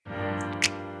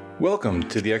Welcome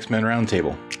to the X-Men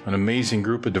Roundtable, an amazing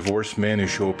group of divorced men who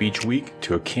show up each week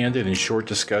to a candid and short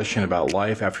discussion about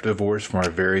life after divorce from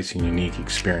our various and unique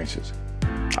experiences.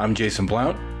 I'm Jason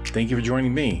Blount. Thank you for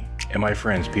joining me and my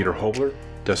friends Peter Hobler,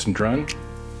 Dustin Drunn,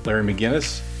 Larry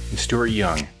McGinnis, and Stuart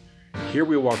Young. Here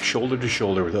we walk shoulder to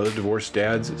shoulder with other divorced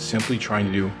dads simply trying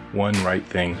to do one right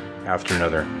thing after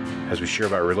another as we share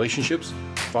about relationships,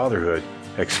 fatherhood,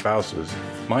 ex-spouses,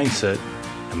 mindset,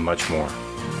 and much more.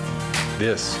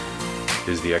 This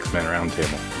is the X-Men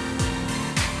Roundtable.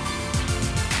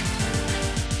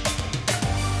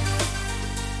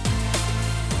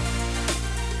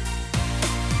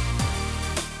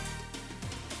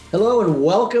 Hello and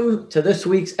welcome to this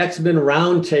week's X-Men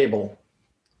Roundtable.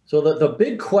 So the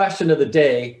big question of the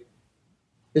day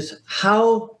is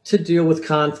how to deal with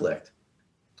conflict.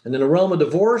 And in the realm of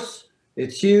divorce,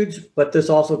 it's huge, but this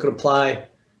also could apply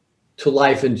to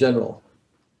life in general.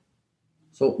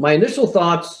 So my initial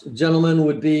thoughts, gentlemen,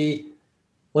 would be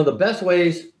one of the best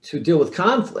ways to deal with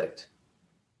conflict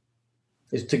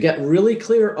is to get really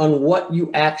clear on what you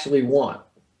actually want.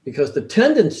 Because the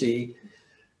tendency,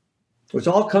 which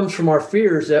all comes from our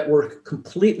fears, that we're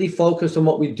completely focused on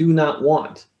what we do not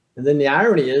want. And then the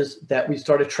irony is that we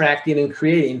start attracting and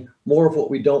creating more of what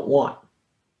we don't want.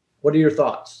 What are your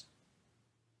thoughts?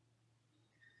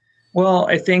 Well,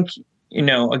 I think,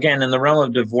 again, in the realm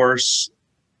of divorce,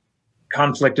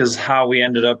 conflict is how we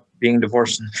ended up being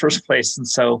divorced in the first place. And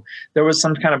so there was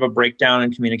some kind of a breakdown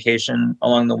in communication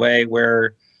along the way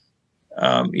where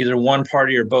either one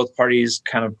party or both parties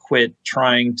kind of quit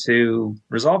trying to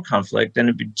resolve conflict. And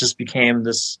it just became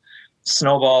this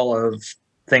snowball of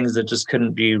things that just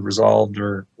couldn't be resolved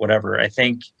or whatever. I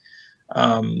think,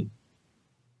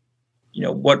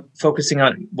 focusing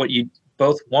on what you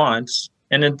both want.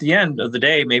 And at the end of the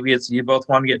day, maybe it's you both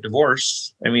want to get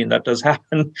divorced. I mean, that does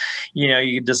happen.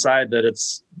 You decide that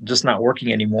it's just not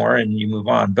working anymore and you move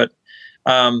on. But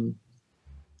on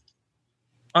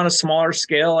a smaller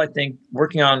scale, I think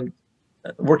working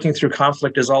through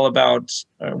conflict is all about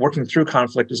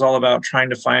trying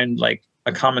to find like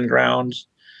a common ground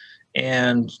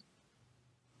and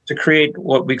to create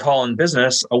what we call in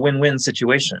business a win-win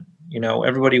situation.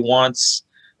 Everybody wants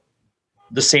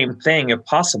the same thing if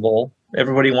possible.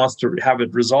 Everybody wants to have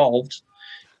it resolved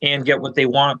and get what they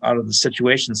want out of the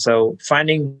situation. So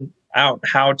finding out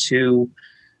how to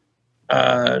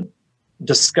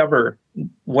discover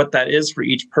what that is for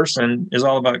each person is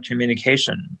all about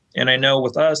communication. And I know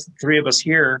with us, the three of us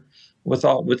here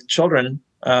with children,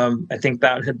 I think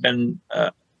that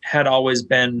had always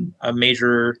been a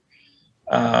major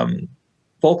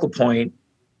focal point.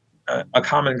 A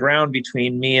common ground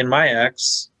between me and my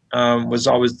ex was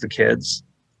always the kids.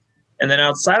 And then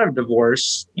outside of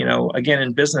divorce, again,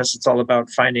 in business, it's all about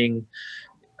finding,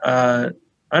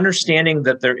 understanding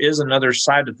that there is another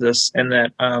side of this and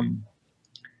that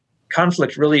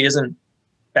conflict really isn't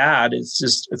bad.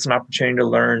 It's an opportunity to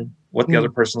learn what the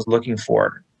other person's looking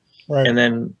for. Right. And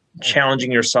then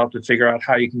challenging yourself to figure out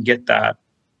how you can get that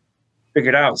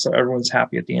figured out so everyone's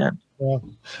happy at the end. Yeah.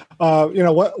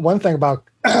 One thing about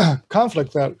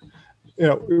conflict that,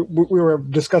 we were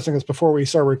discussing this before we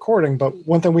started recording, but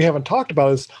one thing we haven't talked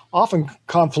about is often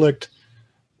conflict,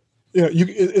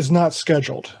 is not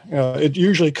scheduled. It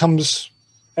usually comes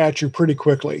at you pretty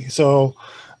quickly. So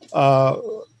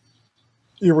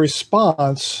your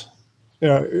response,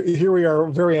 here we are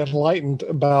very enlightened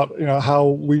about, how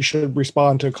we should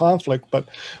respond to conflict, but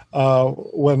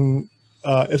when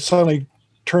it suddenly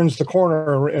turns the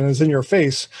corner and is in your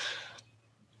face,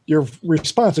 your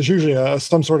response is usually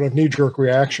some sort of knee-jerk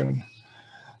reaction.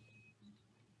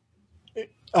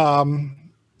 And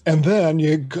then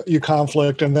you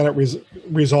conflict, and then it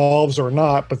resolves or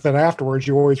not. But then afterwards,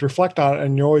 you always reflect on it,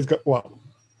 and you always go, well,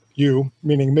 you,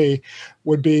 meaning me,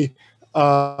 would be,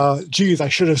 geez, I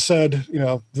should have said,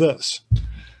 this.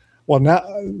 Well,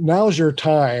 now's your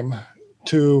time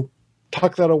to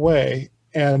tuck that away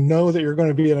and know that you're going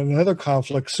to be in another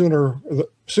conflict sooner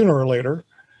or later.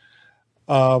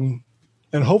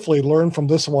 And hopefully learn from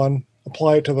this one,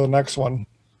 apply it to the next one,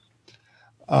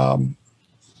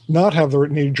 not have the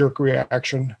knee-jerk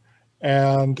reaction,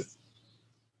 and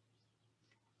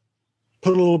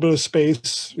put a little bit of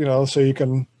space, so you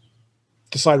can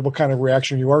decide what kind of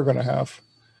reaction you are going to have.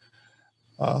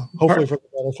 Hopefully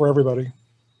for everybody.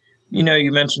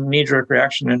 You mentioned knee-jerk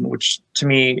reaction, and which to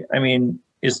me,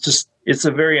 it's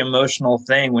a very emotional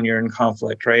thing when you're in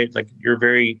conflict, right? Like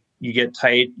you get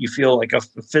tight, you feel like a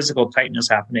physical tightness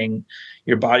happening.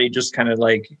 Your body just kind of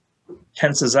like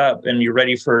tenses up and you're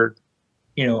ready for,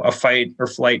 a fight or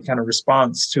flight kind of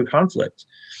response to a conflict.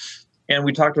 And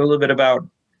we talked a little bit about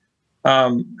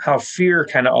how fear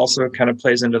kind of also kind of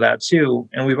plays into that too.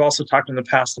 And we've also talked in the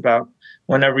past about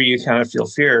whenever you kind of feel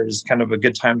fear is kind of a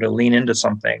good time to lean into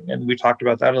something. And we talked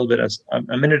about that a little bit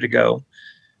a minute ago.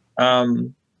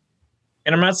 And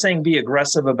I'm not saying be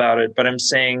aggressive about it, but I'm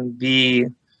saying be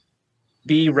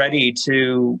ready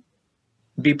to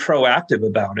be proactive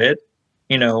about it,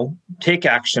 take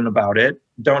action about it.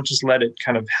 Don't just let it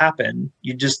kind of happen.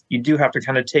 You do have to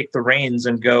kind of take the reins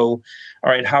and go,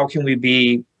 all right, how can we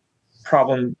be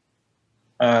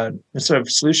instead of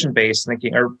solution-based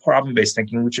thinking or problem-based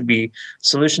thinking, which would be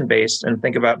solution-based, and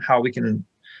think about how we can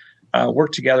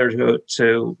work together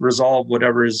to resolve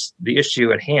whatever is the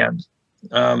issue at hand.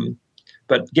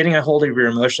 But getting a hold of your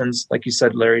emotions, like you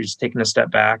said, Larry, just taking a step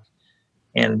back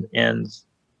and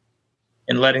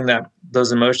letting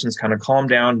those emotions kind of calm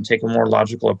down and take a more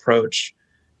logical approach.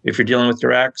 If you're dealing with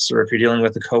your ex, or if you're dealing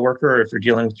with a coworker, or if you're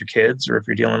dealing with your kids, or if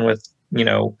you're dealing with,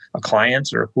 a client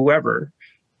or whoever,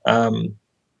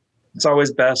 it's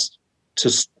always best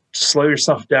to slow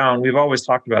yourself down. We've always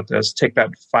talked about this. Take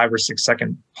that 5 or 6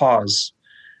 second pause,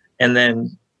 and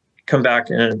then come back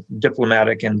in a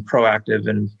diplomatic and proactive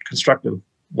and constructive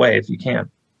way if you can.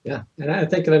 Yeah, and I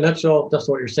think in a nutshell, that's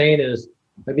what you're saying is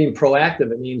by being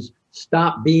proactive, it means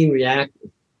stop being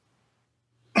reactive.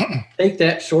 Take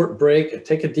that short break,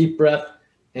 take a deep breath,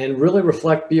 and really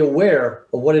reflect, be aware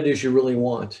of what it is you really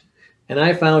want. And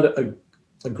I found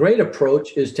a great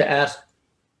approach is to ask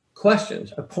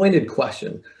questions, a pointed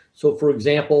question. So for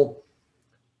example,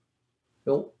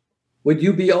 would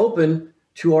you be open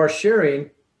to our sharing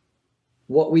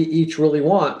what we each really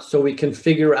want so we can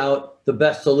figure out the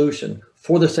best solution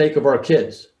for the sake of our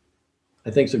kids?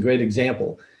 I think it's a great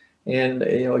example. And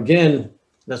again,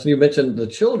 that's when you mentioned the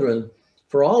children.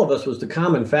 For all of us was the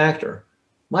common factor.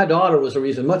 My daughter was a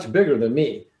reason much bigger than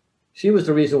me. She was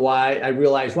the reason why I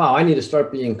realized, wow, I need to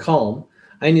start being calm.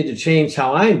 I need to change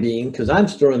how I'm being because I'm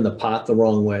stirring the pot the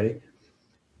wrong way.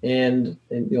 And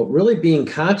really being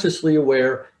consciously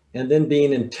aware and then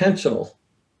being intentional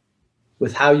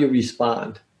with how you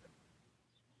respond.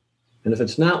 And if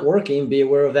it's not working, be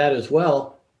aware of that as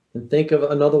well and think of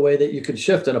another way that you could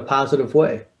shift in a positive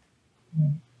way.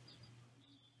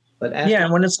 But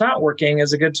and when it's not working,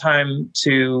 is a good time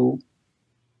to,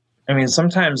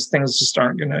 sometimes things just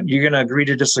you're going to agree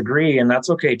to disagree, and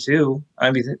that's okay too.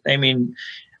 I mean,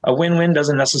 a win-win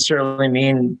doesn't necessarily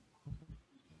mean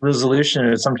resolution.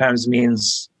 It sometimes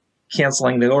means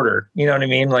canceling the order. You know what I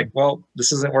mean? Like, well,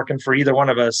 this isn't working for either one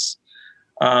of us.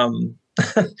 We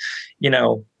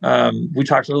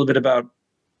talked a little bit about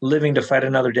living to fight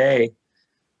another day,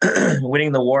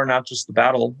 winning the war, not just the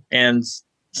battle. And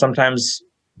sometimes,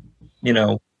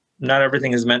 not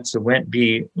everything is meant to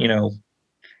be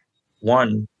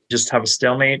won, just have a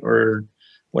stalemate or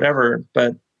whatever.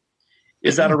 But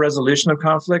is that a resolution of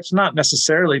conflict? Not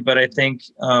necessarily, but I think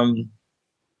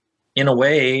in a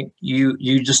way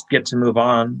you just get to move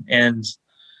on and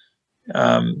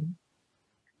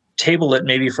table it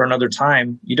maybe for another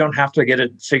time. You don't have to get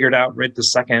it figured out right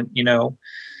this second,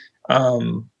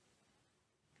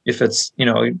 if it's,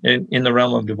 in the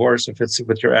realm of divorce, if it's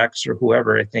with your ex or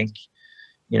whoever. I think,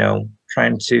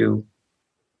 trying to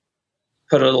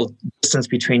put a little distance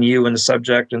between you and the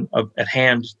subject and at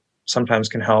hand sometimes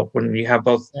can help when you have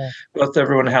both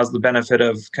everyone has the benefit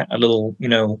of a little,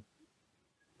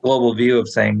 global view of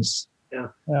things.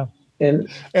 Yeah. And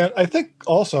I think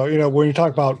also, when you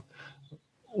talk about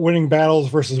winning battles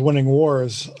versus winning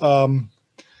wars, I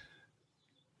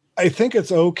think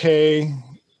it's okay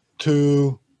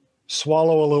to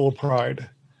swallow a little pride.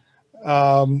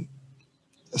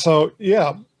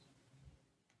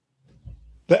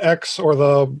 The ex or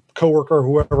the coworker or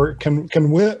whoever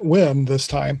can win this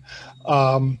time.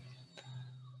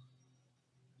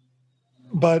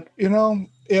 But in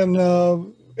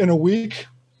a week,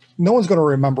 no one's going to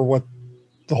remember what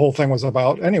the whole thing was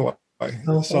about anyway.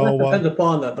 So it depends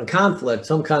upon the conflict.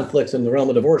 Some conflicts in the realm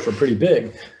of divorce are pretty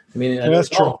big. That's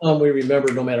true. Some we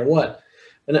remember no matter what.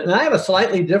 And I have a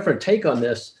slightly different take on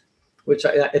this, which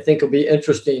I think will be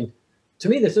interesting. To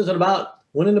me, this isn't about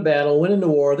winning the battle, winning the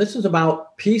war. This is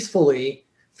about peacefully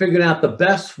figuring out the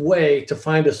best way to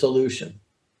find a solution.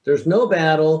 There's no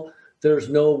battle, there's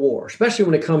no war, especially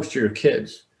when it comes to your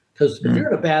kids. Because if you're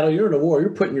in a battle, you're in a war,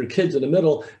 you're putting your kids in the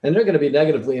middle, and they're going to be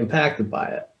negatively impacted by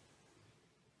it.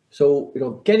 So,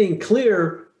 getting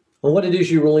clear on what it is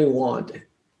you really want,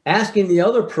 asking the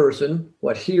other person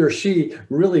what he or she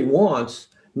really wants.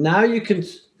 Now you can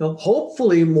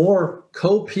hopefully more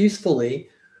co-peacefully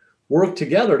work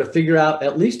together to figure out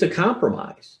at least a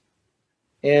compromise.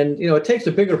 And, it takes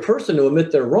a bigger person to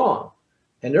admit they're wrong.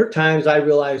 And there are times I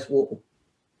realize, well,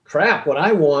 crap, what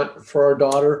I want for our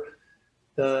daughter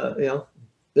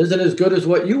isn't as good as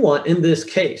what you want in this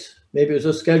case. Maybe it's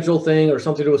a schedule thing or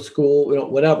something to do with school,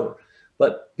 whatever.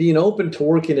 But being open to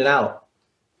working it out.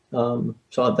 So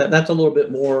that's a little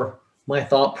bit more my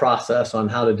thought process on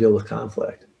how to deal with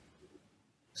conflict,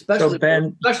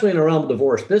 especially in a realm of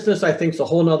divorce. Business, I think, is a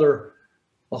whole nother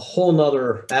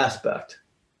aspect.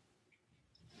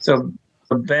 So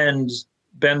bend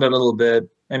a little bit.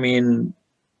 I mean,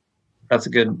 that's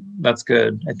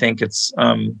good. I think it's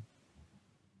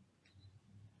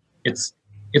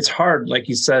hard, like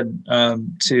you said,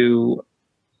 to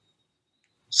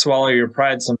swallow your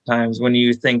pride sometimes when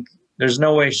you think there's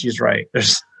no way she's right.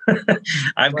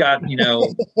 I've got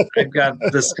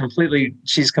this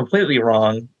she's completely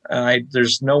wrong.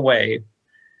 There's no way.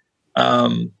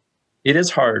 It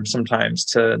is hard sometimes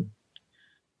to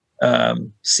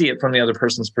see it from the other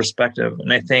person's perspective.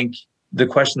 And I think the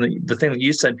thing that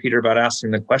you said, Peter, about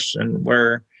asking the question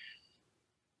where,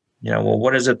 well,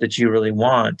 what is it that you really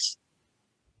want?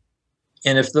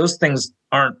 And if those things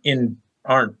aren't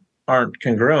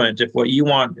congruent, if what you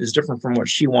want is different from what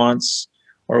she wants,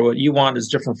 or what you want is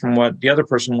different from what the other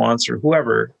person wants, or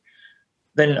whoever,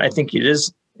 then I think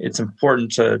it's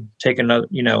important to take another,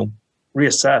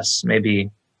 reassess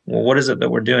maybe, well, what is it that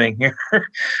we're doing here?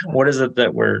 What is it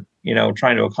that we're,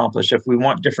 trying to accomplish? If we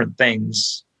want different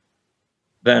things,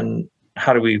 then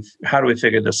how do we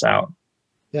figure this out?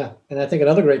 Yeah. And I think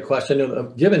another great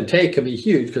question, give and take can be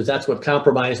huge, because that's what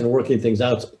compromise and working things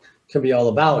out can be all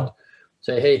about.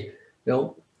 Say, hey,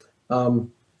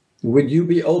 would you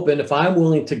be open if I'm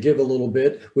willing to give a little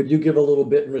bit? Would you give a little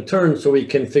bit in return so we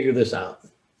can figure this out?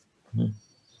 Mm-hmm.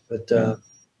 But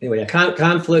anyway, a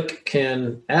conflict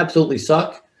can absolutely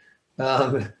suck.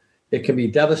 It can be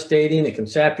devastating. It can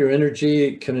sap your energy.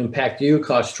 It can impact you,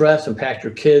 cause stress, impact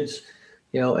your kids.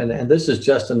 And this is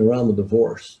just in the realm of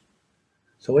divorce.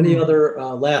 So any other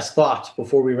last thoughts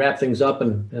before we wrap things up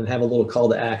and have a little call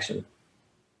to action?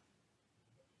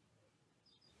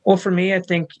 Well, for me, I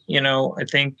think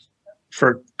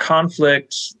for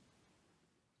conflict,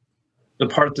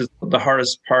 the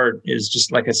hardest part is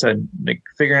just, like I said, like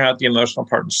figuring out the emotional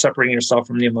part and separating yourself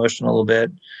from the emotion a little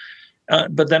bit.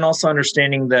 But then also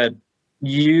understanding that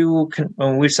you can,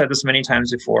 and we've said this many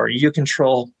times before, you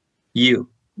control you.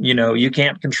 You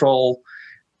can't control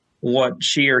what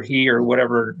she or he or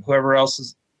whoever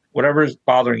is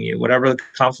bothering you, whatever the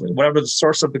conflict, whatever the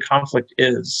source of the conflict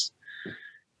is.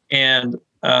 And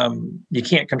you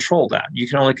can't control that. You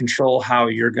can only control how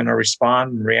you're going to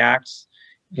respond and react.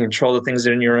 You can control the things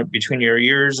in between your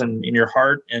ears and in your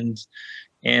heart, and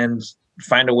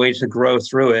find a way to grow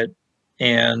through it,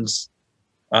 and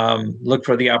look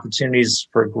for the opportunities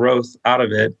for growth out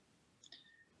of it.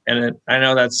 And I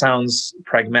know that sounds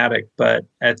pragmatic, but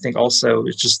I think also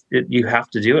it's just you have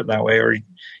to do it that way, or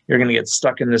you're going to get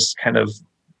stuck in this kind of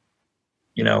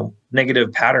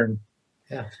negative pattern.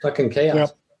 Yeah, stuck in chaos. Yep.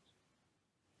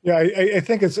 Yeah, I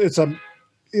think it's a,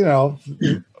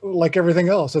 like everything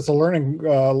else, it's a learning,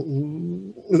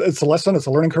 it's a lesson, it's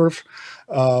a learning curve.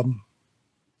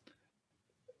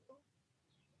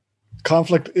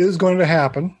 Conflict is going to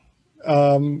happen,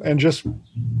 and just,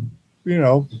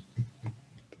 it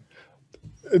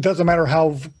doesn't matter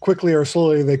how quickly or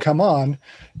slowly they come on.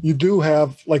 You do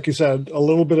have, like you said, a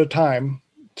little bit of time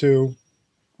to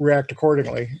react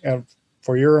accordingly, and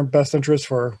for your best interest,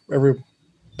 for every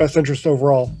best interest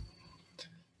overall.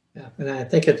 Yeah, and I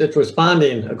think it's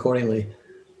responding accordingly.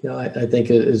 I think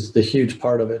it is the huge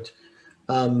part of it.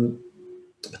 To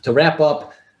wrap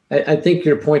up, I think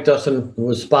your point, Dustin,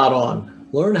 was spot on.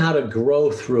 Learn how to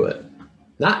grow through it,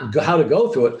 not how to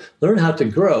go through it. Learn how to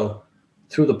grow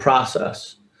through the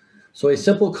process. So a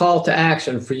simple call to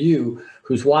action for you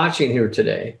who's watching here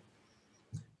today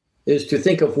is to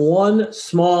think of one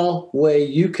small way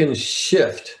you can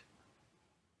shift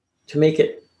to make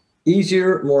it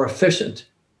easier, more efficient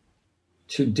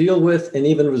to deal with and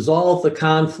even resolve the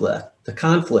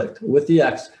conflict with the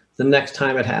ex the next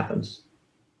time it happens.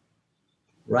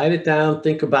 Write it down,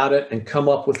 think about it, and come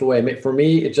up with a way. For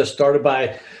me, it just started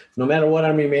by, no matter what,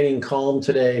 I'm remaining calm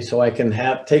today so I can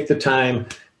take the time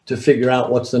to figure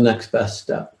out what's the next best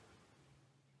step.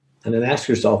 And then ask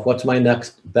yourself, what's my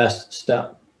next best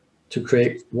step to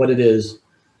create what it is,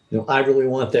 I really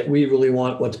want, that we really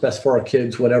want, what's best for our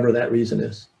kids, whatever that reason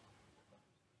is.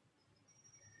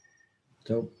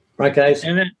 So, right, guys.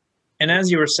 And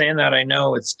as you were saying that, I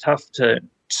know it's tough to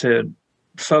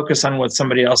focus on what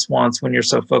somebody else wants when you're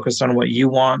so focused on what you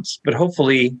want. But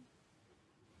hopefully,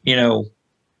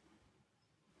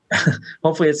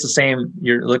 hopefully it's the same.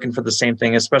 You're looking for the same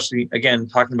thing, especially, again,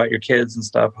 talking about your kids and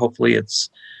stuff. Hopefully it's,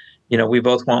 we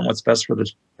both want what's best for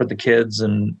the kids,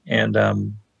 and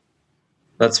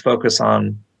let's focus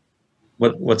on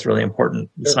what's really important.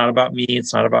 It's not about me.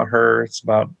 It's not about her. It's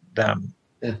about them.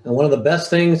 Yeah. And one of the best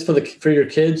things for your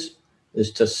kids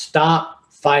is to stop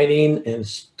fighting and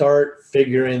start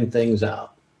figuring things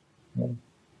out.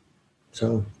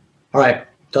 So, all right,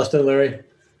 Dustin, Larry,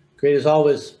 great as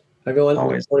always. Everyone,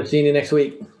 always. Look forward to seeing you next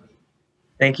week.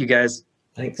 Thank you, guys.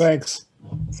 Thanks.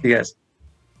 See you guys.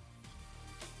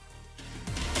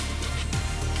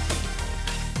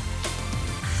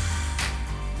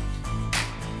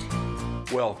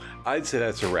 Well, I'd say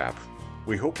that's a wrap.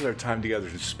 We hope that our time together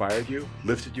has inspired you,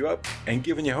 lifted you up, and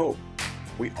given you hope.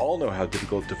 We all know how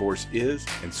difficult divorce is,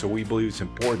 and so we believe it's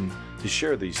important to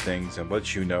share these things and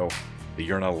let you know that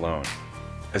you're not alone.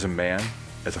 As a man,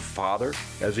 as a father,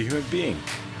 as a human being,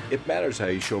 it matters how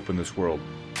you show up in this world.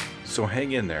 So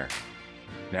hang in there.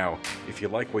 Now, if you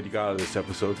like what you got out of this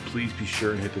episode, please be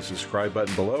sure and hit the subscribe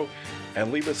button below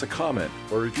and leave us a comment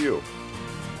or review.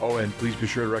 Oh, and please be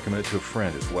sure to recommend it to a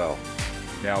friend as well.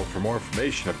 Now, for more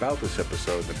information about this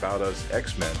episode and about us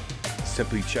X-Men,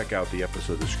 simply check out the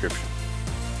episode description.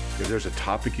 If there's a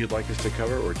topic you'd like us to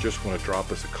cover or just want to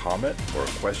drop us a comment or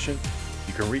a question,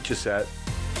 you can reach us at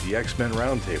the X-Men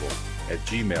Roundtable at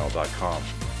gmail.com.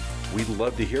 We'd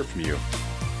love to hear from you,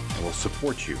 and we'll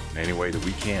support you in any way that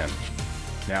we can.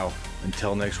 Now,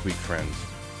 until next week, friends,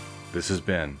 this has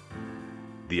been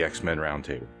the X-Men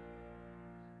Roundtable.